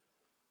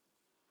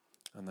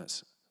 And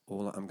that's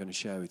all that I'm going to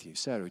share with you.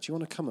 Sarah, do you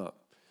want to come up?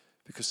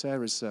 Because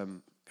Sarah's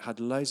had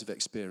loads of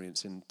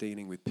experience in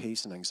dealing with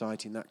peace and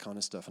anxiety and that kind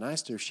of stuff. And I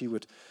asked her if she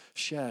would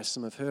share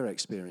some of her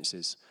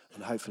experiences,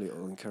 and hopefully it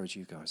will encourage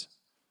you guys.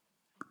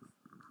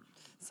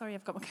 Sorry,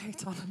 I've got my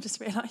coat on, I've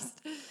just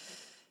realised.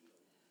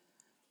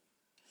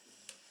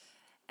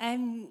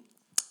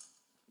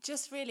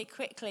 Just really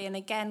quickly, and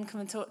again, come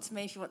and talk to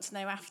me if you want to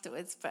know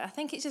afterwards, but I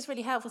think it's just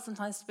really helpful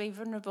sometimes to be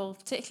vulnerable,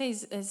 particularly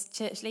as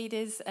church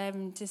leaders,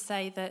 to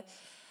say that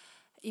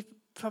you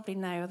probably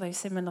know, although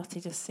Sim and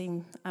Lottie just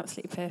seem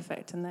absolutely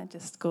perfect and they're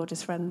just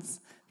gorgeous friends,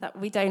 that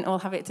we don't all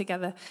have it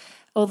together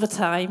all the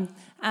time.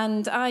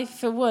 And I,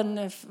 for one,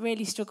 have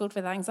really struggled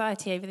with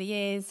anxiety over the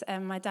years.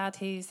 My dad,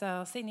 who's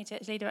our senior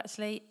church leader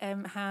actually,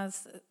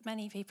 has,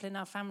 many people in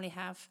our family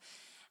have.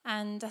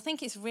 And I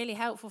think it's really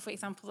helpful, for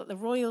example, that the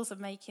Royals are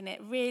making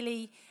it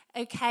really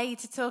okay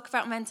to talk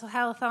about mental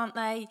health, aren't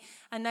they?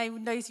 I know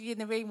those of you in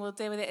the room will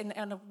deal with it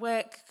on a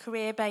work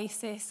career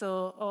basis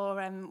or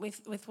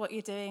with what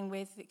you're doing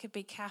with, it could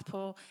be CAP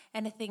or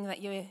anything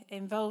that you're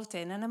involved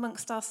in. And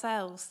amongst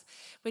ourselves,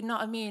 we're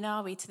not immune,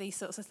 are we, to these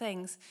sorts of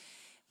things?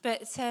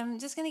 But I'm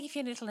just going to give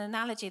you a little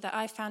analogy that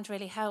I found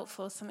really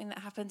helpful, something that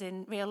happened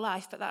in real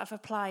life, but that I've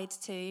applied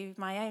to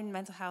my own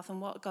mental health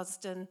and what God's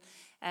done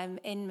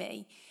in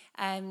me.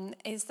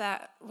 Is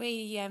that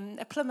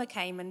a plumber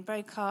came and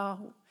broke our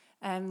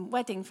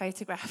wedding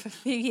photograph a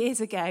few years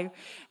ago,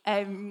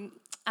 and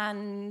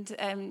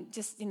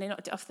just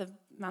knocked it off the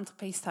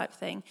mantelpiece type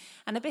thing,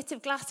 and a bit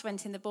of glass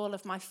went in the ball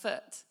of my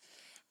foot,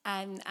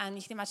 and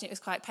you can imagine it was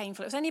quite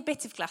painful. It was only a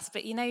bit of glass,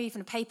 but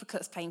even a paper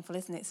cut's painful,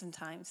 isn't it,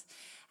 sometimes?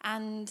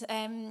 And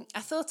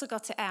I thought I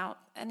got it out.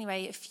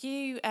 Anyway, a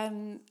few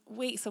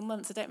weeks or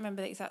months, I don't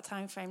remember the exact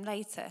time frame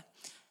later,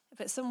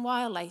 but some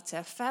while later,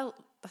 I felt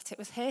that it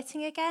was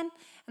hurting again.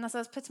 And as I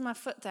was putting my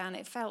foot down,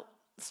 it felt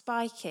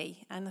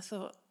spiky. And I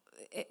thought,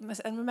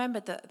 and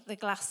remembered that the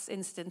glass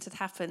incident had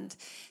happened.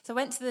 So I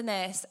went to the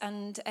nurse,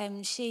 and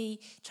she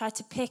tried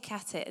to pick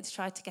at it and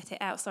tried to get it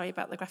out. Sorry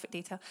about the graphic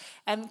detail.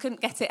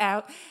 Couldn't get it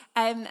out.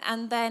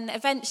 And then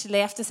eventually,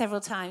 after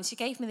several times, she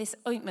gave me this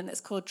ointment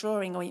that's called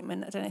drawing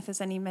ointment. I don't know if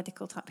there's any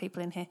medical type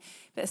people in here,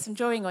 but it's some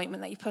drawing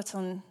ointment that you put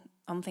on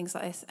things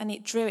like this, and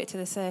it drew it to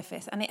the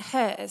surface, and it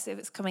hurt as if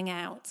it's coming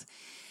out.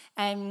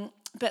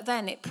 But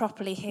then it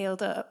properly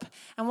healed up.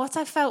 And what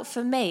I felt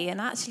for me, and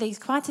actually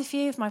quite a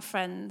few of my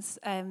friends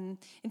in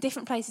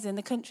different places in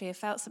the country have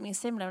felt something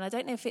similar, and I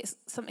don't know if it's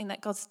something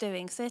that God's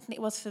doing, certainly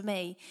it was for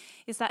me,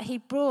 is that he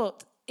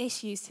brought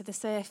issues to the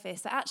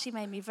surface that actually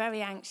made me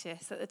very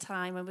anxious at the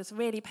time and was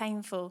really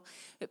painful.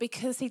 But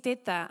because he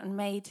did that and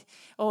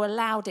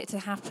allowed it to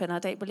happen, I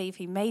don't believe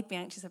he made me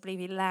anxious, I believe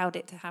he allowed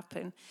it to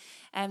happen,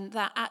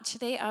 that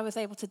actually I was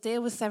able to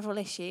deal with several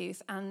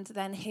issues and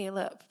then heal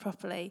up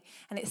properly.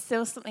 And it's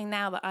still something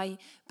now that I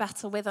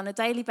battle with on a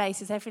daily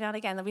basis. Every now and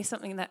again there'll be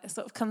something that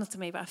sort of comes to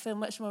me, but I feel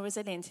much more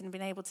resilient in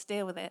being able to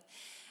deal with it.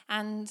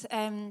 And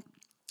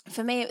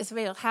for me, it was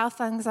real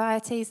health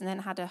anxieties, and then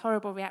had a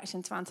horrible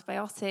reaction to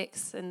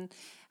antibiotics, and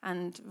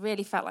and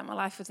really felt like my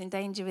life was in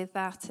danger with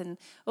that and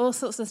all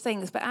sorts of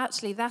things. But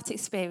actually that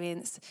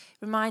experience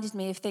reminded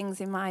me of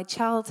things in my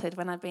childhood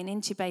when I'd been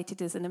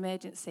intubated as an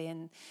emergency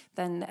and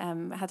then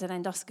had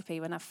an endoscopy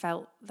when I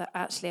felt that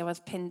actually I was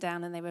pinned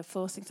down and they were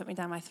forcing something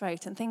down my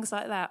throat and things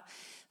like that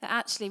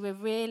actually were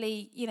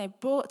really,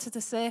 brought to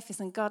the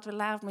surface, and God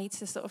allowed me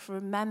to sort of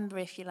remember,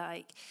 if you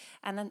like.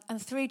 And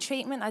through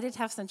treatment, I did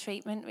have some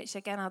treatment, which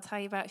again I'll tell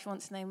you about if you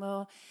want to know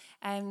more.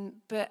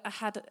 But I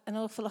had an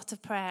awful lot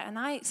of prayer, and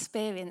I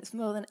experienced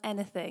more than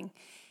anything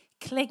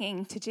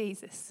clinging to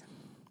Jesus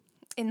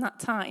in that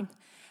time.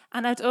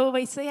 And I'd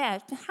always say,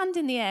 hand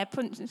in the air,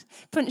 punch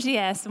the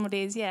air,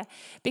 somebody is,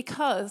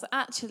 Because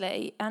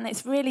actually, and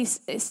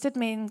it stood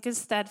me in good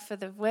stead for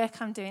the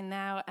work I'm doing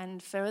now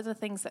and for other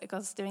things that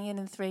God's doing in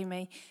and through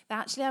me, that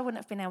actually I wouldn't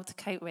have been able to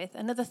cope with.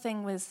 Another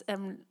thing was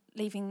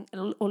leaving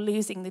or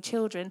losing the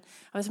children.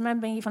 I was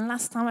remembering even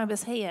last time I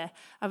was here,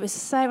 I was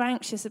so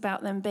anxious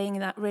about them being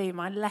in that room.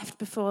 I left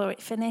before it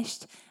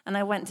finished, and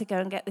I went to go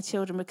and get the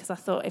children because I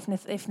thought if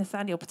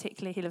Nathaniel,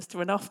 particularly, he loves to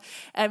run off,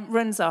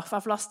 runs off,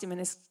 I've lost him in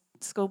his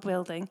school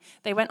building.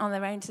 They went on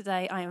their own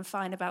today. I am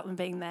fine about them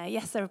being there.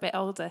 Yes, they're a bit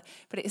older,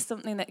 but it's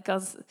something that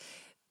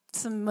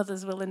some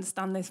mothers will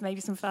understand this,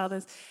 maybe some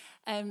fathers.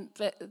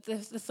 But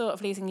the thought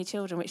of losing your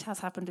children, which has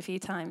happened a few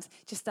times,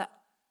 just that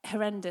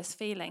horrendous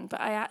feeling. But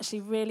I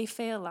actually really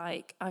feel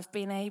like I've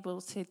been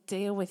able to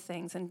deal with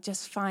things and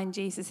just find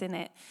Jesus in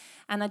it.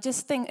 And I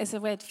just think there's a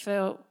word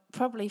for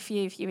probably a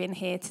few of you in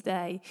here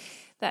today,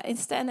 that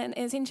instead, and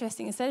it's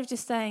interesting, instead of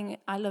just saying,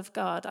 I love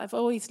God, I've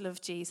always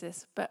loved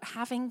Jesus, but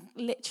having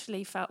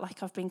literally felt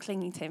like I've been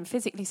clinging to him,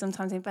 physically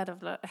sometimes in bed,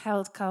 I've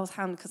held Carl's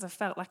hand because I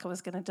felt like I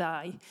was going to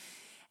die.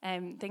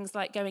 Things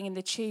like going in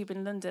the tube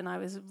in London, I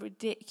was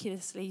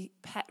ridiculously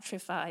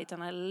petrified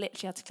and I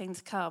literally had to cling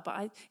to Carl.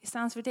 But it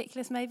sounds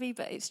ridiculous maybe,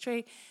 but it's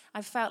true.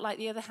 I felt like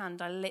the other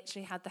hand, I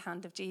literally had the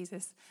hand of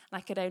Jesus, and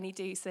I could only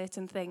do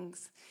certain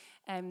things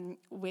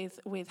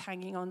with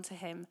hanging on to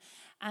him.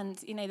 And,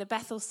 the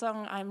Bethel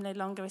song, I'm no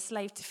longer a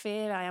slave to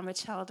fear, I am a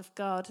child of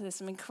God. There's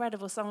some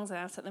incredible songs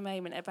out at the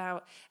moment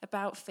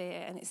about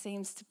fear, and it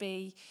seems to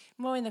be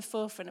more in the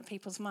forefront of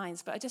people's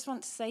minds. But I just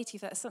want to say to you,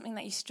 if that's something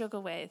that you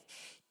struggle with,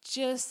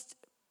 just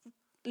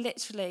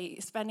literally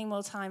spending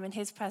more time in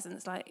his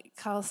presence, like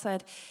Carl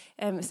said,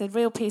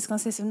 real peace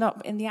consists of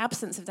not in the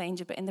absence of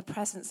danger, but in the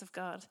presence of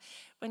God.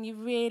 When you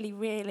really,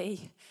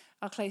 really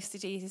are close to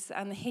Jesus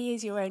and he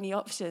is your only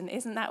option,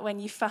 isn't that when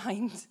you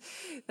find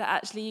that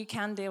actually you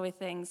can deal with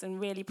things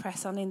and really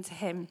press on into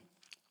him?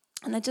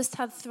 And I just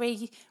had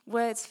 3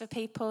 words for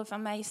people, if I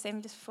may,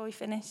 Sim, just before we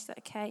finish. Is that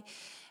okay?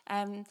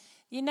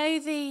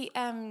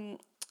 The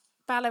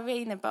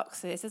ballerina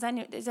boxes.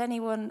 Does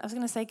anyone, I was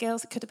going to say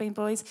girls, it could have been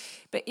boys,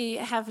 but you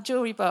have a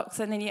jewellery box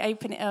and then you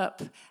open it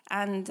up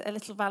and a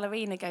little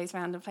ballerina goes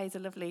round and plays a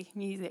lovely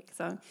music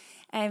song.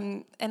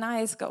 And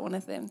Aya's got one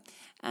of them.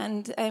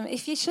 And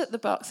if you shut the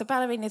box, the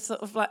ballerina's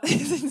sort of like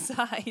this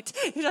inside.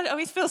 I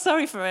always feel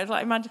sorry for her.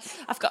 Like, imagine,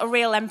 I've got a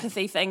real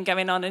empathy thing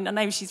going on, and I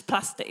know she's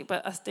plastic,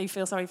 but I do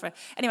feel sorry for her.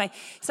 Anyway,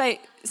 so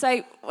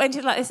when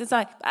she's like this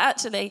inside, but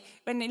actually,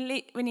 when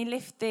you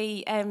lift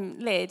the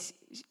lid,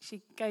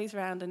 she goes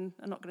around, and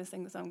I'm not going to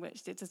sing the song, but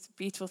she did this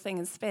beautiful thing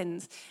and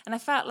spins. And I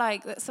felt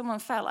like that someone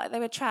felt like they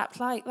were trapped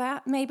like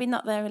that. Maybe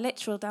not they're a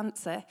literal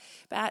dancer,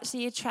 but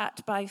actually you're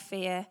trapped by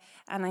fear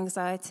and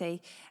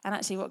anxiety. And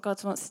actually what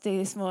God wants to do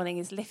this morning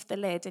is lift the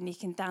lid and you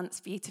can dance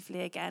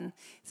beautifully again.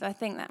 So I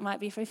think that might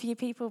be for a few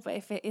people, but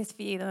if it is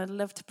for you, then I'd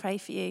love to pray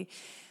for you.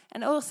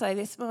 And also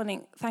this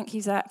morning, thank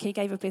you, Zach, he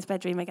gave up his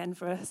bedroom again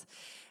for us.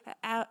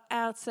 Out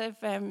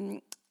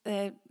of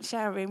the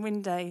shower room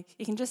window,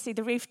 you can just see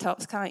the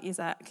rooftops, can't you,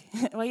 Zach?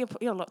 Well,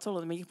 you're a lot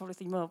taller than me, you can probably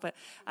see more, but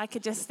I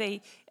could just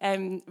see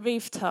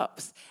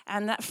rooftops.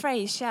 And that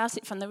phrase, shout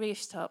it from the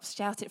rooftops,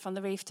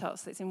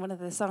 that's in one of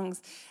the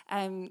songs,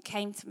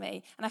 came to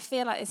me. And I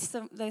feel like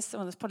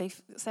there's probably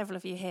several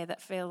of you here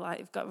that feel like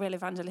you've got a real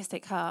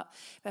evangelistic heart.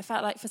 But I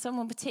felt like for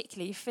someone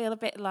particularly, you feel a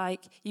bit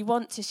like you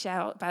want to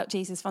shout about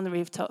Jesus from the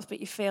rooftops, but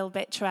you feel a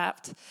bit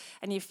trapped,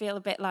 and you feel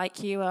a bit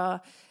like you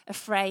are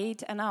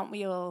afraid, and aren't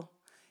we all?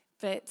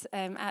 But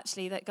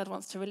actually that God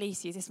wants to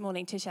release you this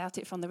morning to shout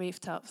it from the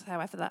rooftops,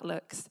 however that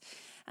looks.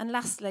 And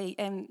lastly,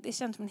 this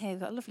gentleman here has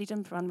got a lovely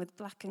jumper on with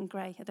black and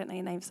grey. I don't know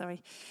your name,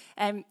 sorry.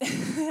 But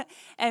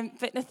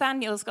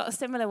Nathaniel's got a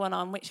similar one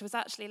on, which was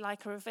actually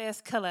like a reverse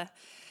colour.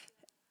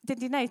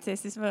 Did you notice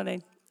this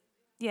morning?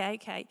 Yeah,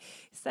 okay.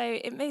 So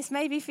it's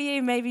maybe for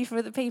you, maybe for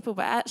other people,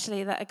 but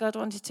actually that God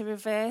wanted to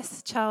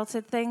reverse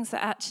childhood things,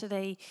 that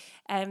actually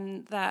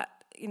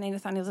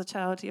Nathaniel's a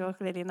child, you're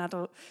clearly an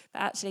adult,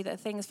 but actually that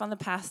things from the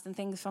past and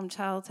things from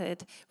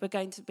childhood were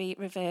going to be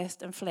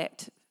reversed and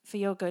flipped for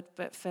your good,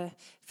 but for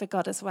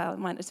God as well. It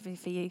might not just be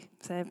for you,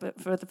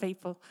 but for other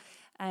people.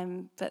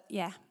 But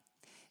yeah.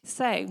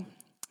 So, you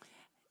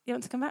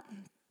want to come back?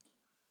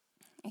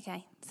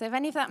 Okay. So if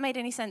any of that made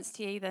any sense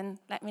to you, then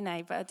let me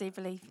know. But I do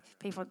believe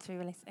people want to be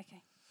released.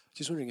 Okay.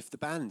 Just wondering if the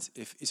band,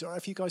 if it's all right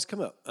if you guys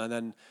come up, and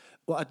then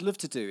what I'd love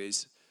to do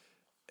is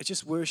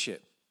just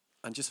worship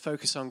and just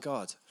focus on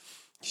God.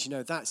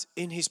 Because, that's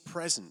in his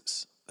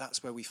presence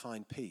that's where we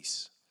find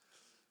peace.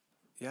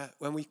 Yeah,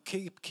 when we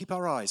keep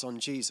our eyes on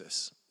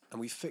Jesus and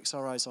we fix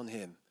our eyes on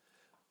him,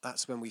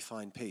 that's when we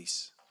find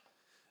peace.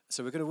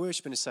 So we're going to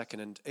worship in a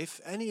second, and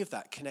if any of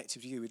that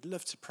connected with you, we'd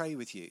love to pray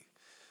with you.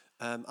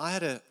 I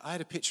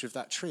had a picture of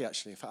that tree,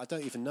 actually. In fact, I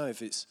don't even know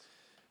if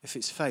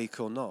it's fake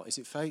or not. Is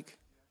it fake?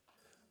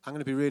 I'm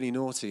going to be really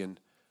naughty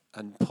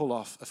and pull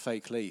off a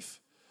fake leaf.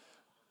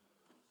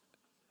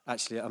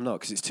 Actually, I'm not,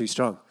 because it's too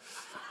strong.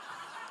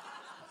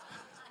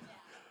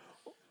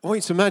 I want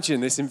you to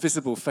imagine this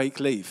invisible fake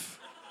leaf.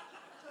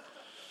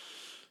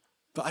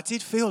 But I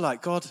did feel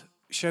like God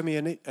showed me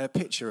a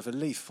picture of a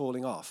leaf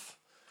falling off.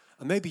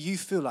 And maybe you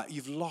feel like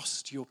you've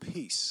lost your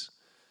peace.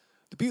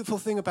 The beautiful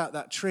thing about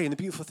that tree and the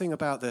beautiful thing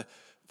about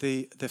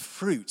the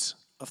fruit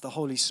of the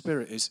Holy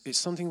Spirit is it's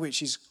something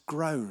which is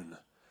grown.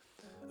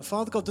 And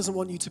Father God doesn't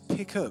want you to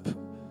pick up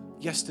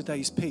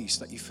yesterday's peace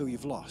that you feel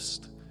you've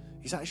lost.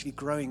 He's actually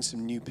growing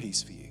some new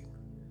peace for you.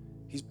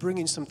 He's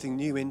bringing something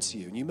new into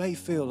you. And you may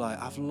feel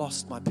like, I've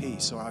lost my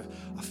peace, or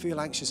I feel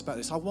anxious about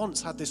this. I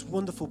once had this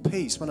wonderful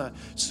peace when I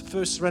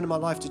first surrendered my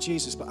life to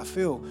Jesus, but I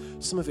feel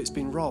some of it's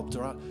been robbed,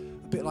 or a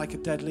bit like a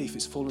dead leaf,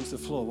 it's fallen to the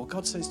floor. Well,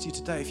 God says to you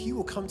today, if you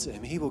will come to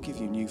him, he will give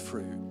you new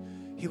fruit.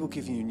 He will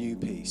give you new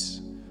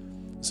peace.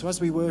 So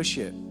as we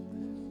worship,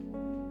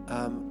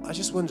 I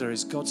just wonder,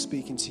 is God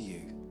speaking to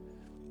you?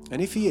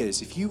 And if he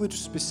is, if you would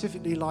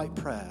specifically like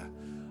prayer,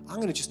 I'm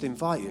going to just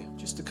invite you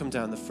just to come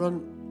down the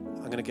front.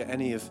 I'm going to get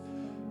any of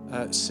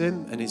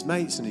Sim and his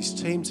mates and his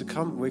team to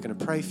come. We're going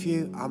to pray for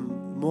you.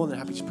 I'm more than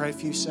happy to pray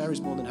for you.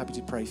 Sarah's more than happy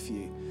to pray for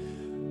you.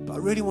 But I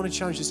really want to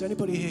challenge this.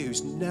 Anybody here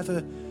who's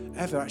never,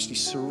 ever actually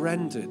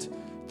surrendered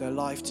their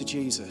life to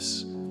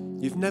Jesus,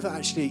 you've never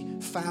actually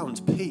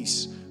found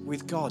peace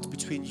with God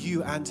between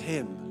you and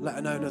him, let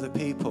alone other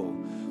people,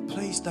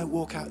 please don't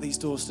walk out these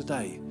doors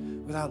today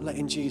without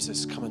letting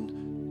Jesus come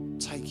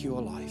and take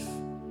your life.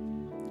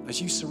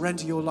 As you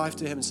surrender your life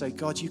to him and say,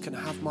 God, you can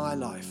have my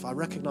life. I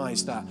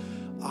recognize that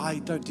I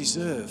don't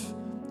deserve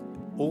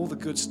all the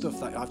good stuff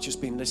that I've just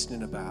been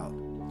listening about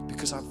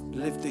because I've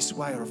lived this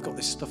way or I've got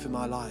this stuff in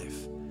my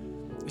life.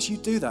 As you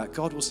do that,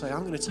 God will say,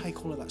 I'm going to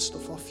take all of that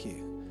stuff off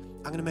you.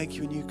 I'm going to make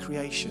you a new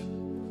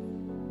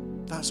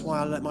creation. That's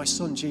why I let my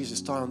son Jesus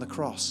die on the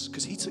cross,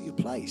 because he took your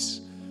place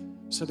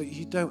so that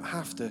you don't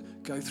have to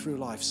go through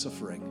life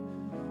suffering.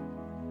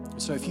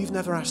 So if you've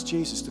never asked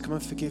Jesus to come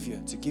and forgive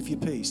you, to give you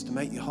peace, to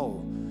make you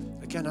whole,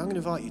 again, I'm going to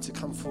invite you to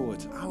come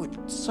forward. I would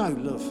so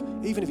love,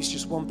 even if it's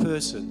just one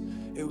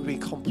person, it would be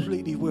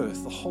completely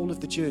worth the whole of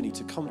the journey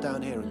to come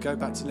down here and go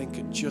back to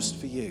Lincoln just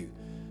for you.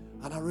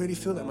 And I really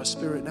feel that in my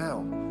spirit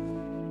now.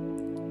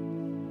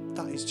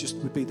 That is just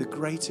would be the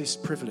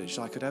greatest privilege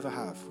I could ever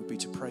have, would be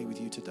to pray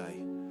with you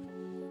today.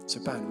 So,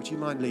 band, would you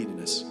mind leading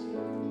us?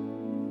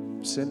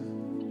 Sim?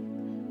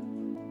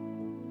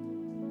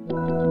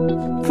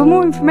 For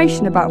more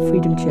information about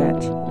Freedom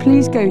Church,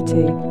 please go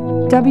to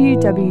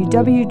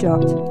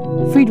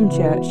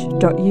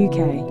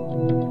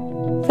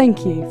www.freedomchurch.uk.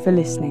 Thank you for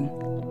listening.